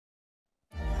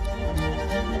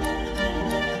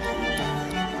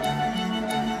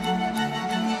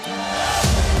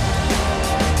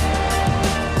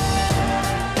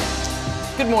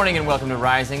morning and welcome to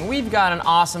Rising. We've got an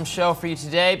awesome show for you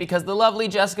today because the lovely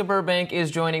Jessica Burbank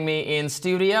is joining me in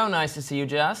studio. Nice to see you,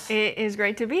 Jess. It is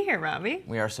great to be here, Robbie.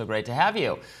 We are so great to have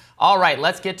you. All right,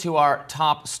 let's get to our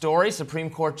top story. Supreme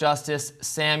Court Justice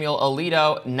Samuel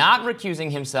Alito not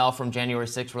recusing himself from January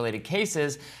 6 related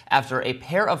cases after a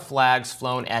pair of flags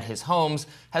flown at his homes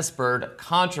has spurred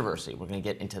controversy. We're going to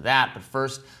get into that, but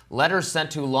first, letters sent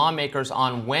to lawmakers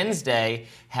on Wednesday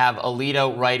have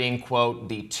Alito writing, quote,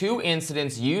 "The two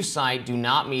incidents you cite do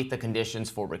not meet the conditions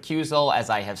for recusal. As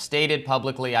I have stated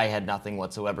publicly, I had nothing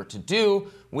whatsoever to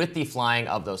do with the flying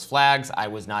of those flags. I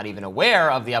was not even aware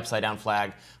of the upside-down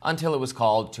flag until it was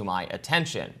called to my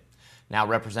attention." Now,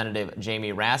 Representative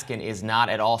Jamie Raskin is not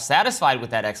at all satisfied with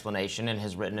that explanation and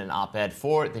has written an op-ed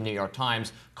for the New York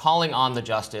Times calling on the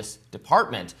Justice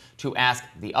Department to ask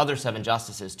the other 7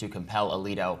 justices to compel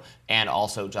Alito and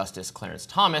also Justice Clarence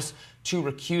Thomas to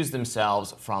recuse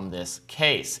themselves from this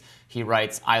case. He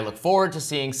writes, "I look forward to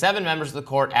seeing 7 members of the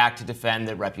court act to defend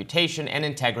the reputation and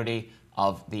integrity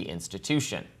of the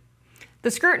institution." The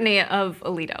scrutiny of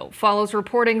Alito follows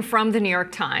reporting from the New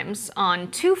York Times on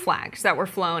 2 flags that were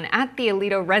flown at the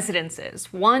Alito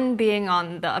residences, one being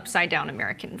on the upside-down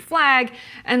American flag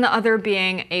and the other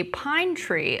being a pine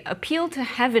tree appeal to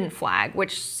heaven flag,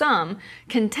 which some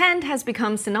contend has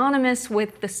become synonymous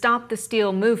with the Stop the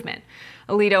Steal movement.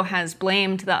 Alito has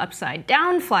blamed the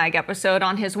upside-down flag episode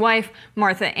on his wife,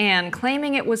 Martha Ann,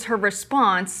 claiming it was her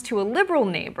response to a liberal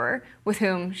neighbor with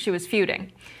whom she was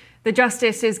feuding. The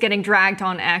justice is getting dragged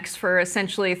on X for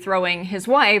essentially throwing his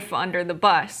wife under the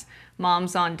bus.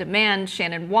 Moms on Demand,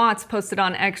 Shannon Watts, posted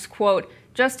on X, quote,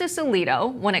 "Justice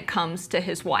Alito, when it comes to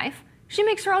his wife, she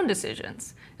makes her own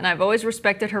decisions, and I've always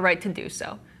respected her right to do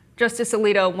so. Justice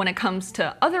Alito, when it comes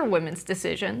to other women's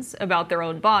decisions about their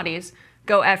own bodies,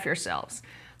 go F yourselves."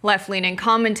 Left-leaning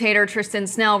commentator Tristan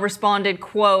Snell responded,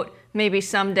 quote, "Maybe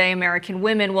someday American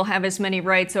women will have as many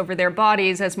rights over their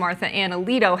bodies as Martha Ann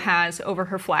Alito has over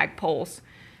her flagpoles."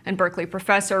 And Berkeley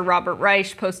professor Robert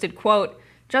Reich posted, quote,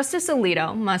 "Justice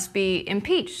Alito must be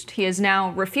impeached. He has now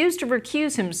refused to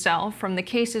recuse himself from the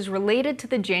cases related to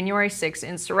the January 6th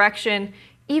insurrection,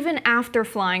 even after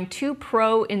flying 2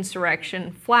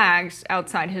 pro-insurrection flags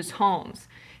outside his homes.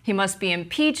 He must be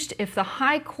impeached if the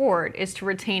high court is to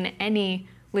retain any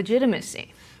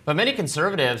legitimacy." But many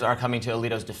conservatives are coming to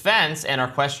Alito's defense and are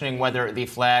questioning whether the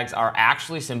flags are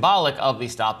actually symbolic of the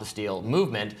Stop the Steal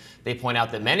movement. They point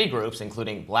out that many groups,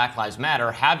 including Black Lives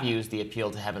Matter, have used the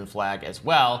Appeal to Heaven flag as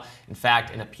well. In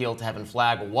fact, an Appeal to Heaven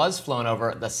flag was flown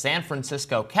over the San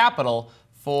Francisco Capitol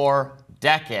for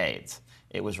decades.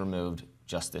 It was removed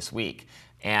just this week.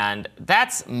 And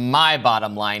that's my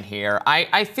bottom line here.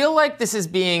 I feel like this is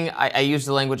being, I use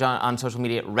the language on social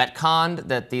media, retconned,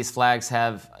 that these flags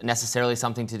have necessarily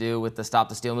something to do with the Stop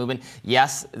the Steal movement.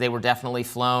 Yes, they were definitely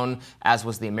flown, as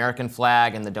was the American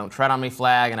flag and the Don't Tread on Me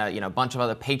flag and a bunch of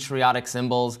other patriotic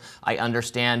symbols. I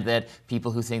understand that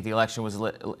people who think the election was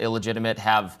illegitimate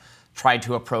have tried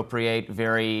to appropriate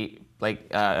very,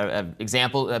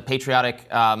 patriotic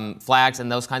flags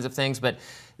and those kinds of things, but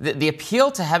the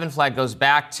Appeal to Heaven flag goes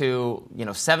back to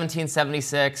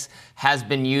 1776, has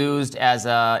been used as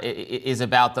is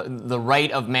about the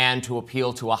right of man to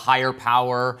appeal to a higher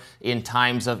power in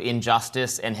times of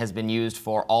injustice, and has been used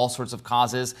for all sorts of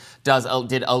causes.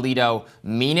 Did Alito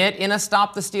mean it in a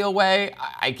Stop the Steal way?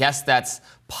 I guess that's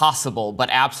possible, but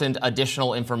absent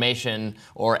additional information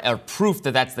or proof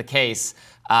that that's the case,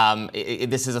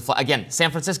 this is again, San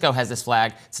Francisco has this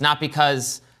flag. It's not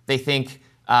because they think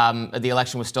the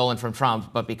election was stolen from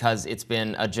Trump, but because it's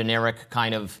been a generic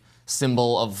kind of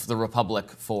symbol of the Republic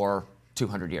for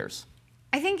 200 years.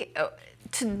 I think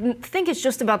to think it's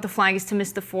just about the flag is to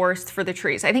miss the forest for the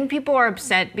trees. I think people are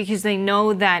upset because they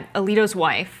know that Alito's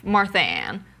wife, Martha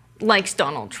Ann, likes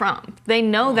Donald Trump. They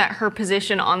know that her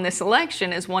position on this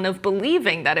election is one of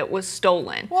believing that it was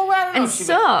stolen. Well, I don't know. And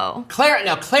so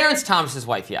Clarence Thomas's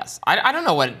wife, yes. I don't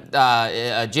know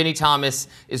what Ginny Thomas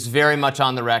is very much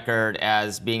on the record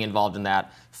as being involved in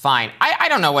that. Fine. I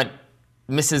don't know what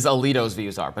Mrs. Alito's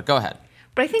views are, but go ahead.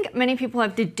 But I think many people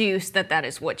have deduced that that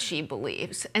is what she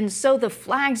believes. And so the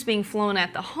flags being flown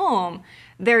at the home,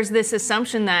 there's this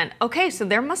assumption that, okay, so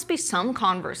there must be some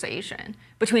conversation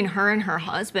between her and her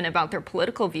husband about their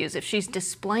political views if she's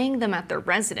displaying them at their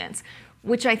residence,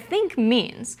 which I think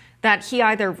means that he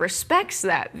either respects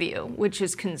that view, which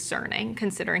is concerning,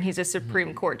 considering he's a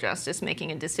Supreme Court justice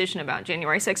making a decision about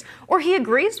January 6th, or he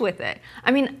agrees with it.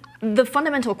 I mean, the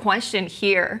fundamental question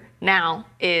here now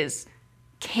is,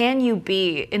 can you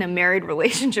be in a married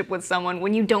relationship with someone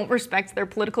when you don't respect their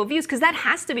political views? Because that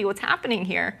has to be what's happening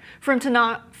here for him to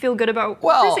not feel good about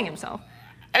recusing himself.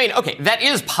 I mean, okay, that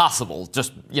is possible.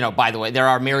 Just, by the way, there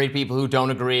are married people who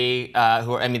don't agree.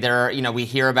 We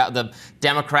hear about the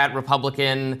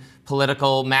Democrat-Republican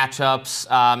political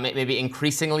matchups. Maybe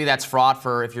increasingly that's fraught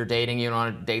for if you're dating, you don't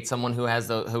want to date someone who has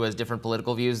different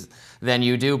political views than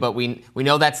you do. But we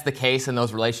know that's the case, and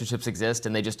those relationships exist,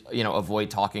 and they just avoid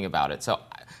talking about it. So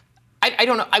I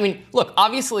don't know. I mean, look,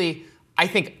 obviously, I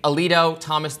think Alito,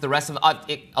 Thomas, the rest of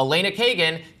Elena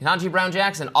Kagan, Ketanji Brown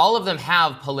Jackson, all of them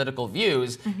have political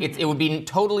views. It would be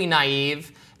totally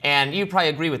naive, and you probably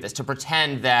agree with this, to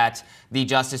pretend that the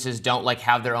justices don't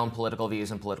have their own political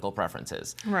views and political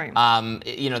preferences. Right.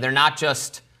 They're not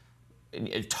just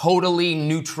totally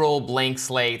neutral blank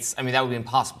slates. I mean, that would be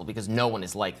impossible because no one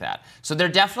is like that. So they're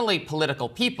definitely political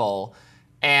people,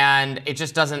 and it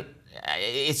just doesn't.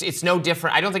 It's no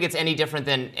different. I don't think it's any different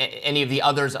than any of the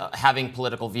others having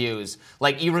political views.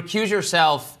 Like, you recuse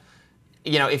yourself,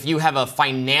 if you have a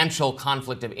financial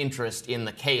conflict of interest in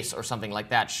the case or something like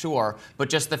that, sure. But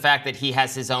just the fact that he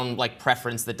has his own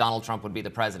preference that Donald Trump would be the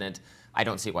president, I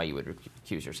don't see why you would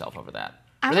recuse yourself over that.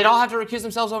 Or they'd all have to recuse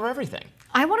themselves over everything.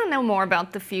 I want to know more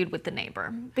about the feud with the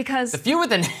neighbor, because the feud with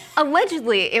the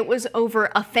allegedly it was over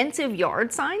offensive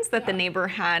yard signs that the neighbor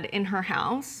had in her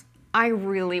house. I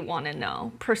really want to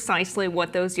know precisely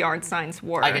what those yard signs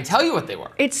were. I can tell you what they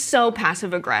were. It's so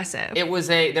passive aggressive. It was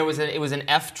an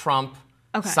F Trump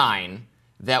sign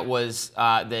that was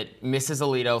that Mrs.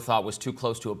 Alito thought was too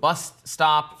close to a bus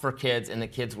stop for kids, and the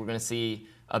kids were going to see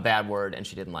a bad word, and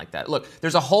she didn't like that. Look,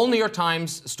 there's a whole New York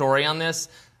Times story on this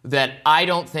that I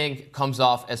don't think comes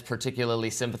off as particularly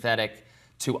sympathetic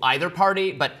to either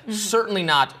party, but certainly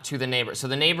not to the neighbor. So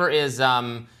the neighbor is,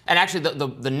 and actually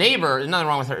the neighbor, there's nothing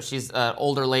wrong with her. She's an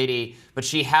older lady, but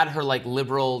she had her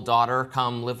liberal daughter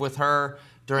come live with her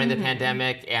during the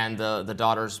pandemic, and the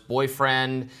daughter's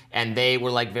boyfriend, and they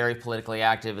were very politically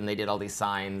active, and they did all these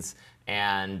signs,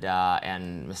 and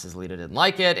Mrs. Alito didn't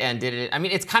like it, and did it. I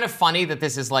mean, it's kind of funny that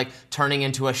this is turning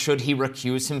into a should he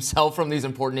recuse himself from these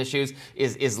important issues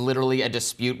is literally a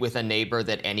dispute with a neighbor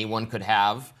that anyone could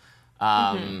have.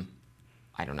 I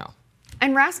don't know.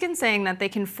 And Raskin saying that they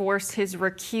can force his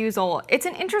recusal, it's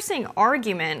an interesting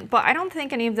argument, but I don't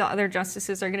think any of the other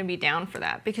justices are going to be down for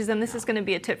that, because then this is going to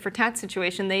be a tit-for-tat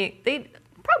situation. They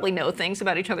probably know things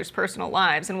about each other's personal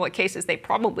lives and what cases they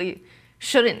probably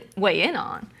shouldn't weigh in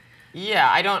on. Yeah,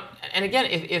 I don't. And again,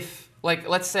 if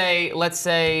let's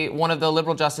say one of the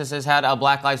liberal justices had a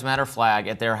Black Lives Matter flag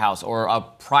at their house, or a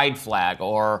Pride flag,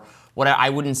 or whatever, I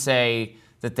wouldn't say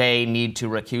that they need to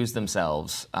recuse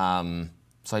themselves.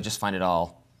 So I just find it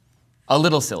all a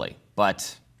little silly.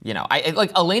 But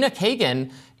Elena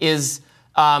Kagan is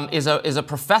a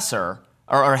professor,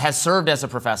 or has served as a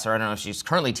professor. I don't know if she's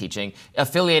currently teaching,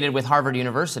 affiliated with Harvard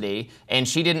University, and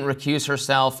she didn't recuse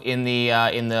herself in the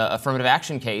affirmative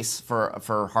action case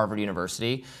for Harvard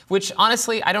University, which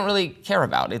honestly I don't really care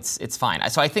about. It's fine.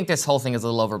 So I think this whole thing is a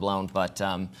little overblown, but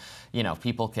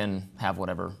people can have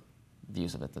whatever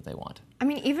views of it that they want. I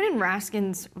mean, even in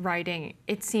Raskin's writing,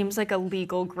 it seems like a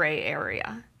legal gray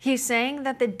area. He's saying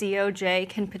that the DOJ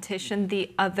can petition the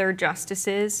other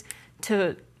justices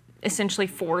to essentially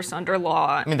force under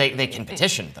law. I mean, they can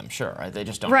petition them, sure. Right? They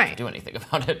just don't have to do anything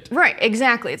about it. Right,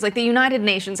 exactly. It's like the United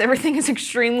Nations. Everything is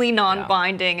extremely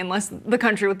non-binding unless the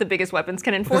country with the biggest weapons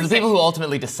can enforce it. Because the people who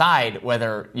ultimately decide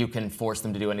whether you can force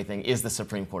them to do anything is the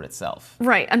Supreme Court itself.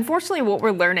 Right. Unfortunately, what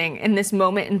we're learning in this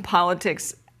moment in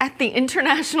politics at the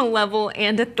international level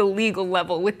and at the legal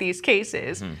level with these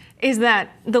cases is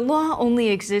that the law only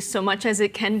exists so much as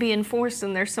it can be enforced,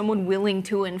 and there's someone willing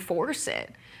to enforce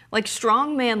it.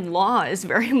 Strongman law is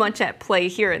very much at play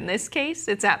here in this case.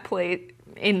 It's at play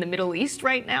in the Middle East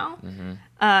right now. And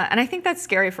I think that's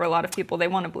scary for a lot of people. They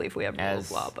want to believe we have rule of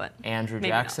law, but Andrew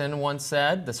Jackson once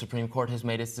said, the Supreme Court has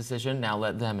made its decision, now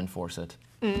let them enforce it.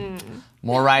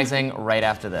 More Rising right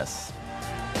after this.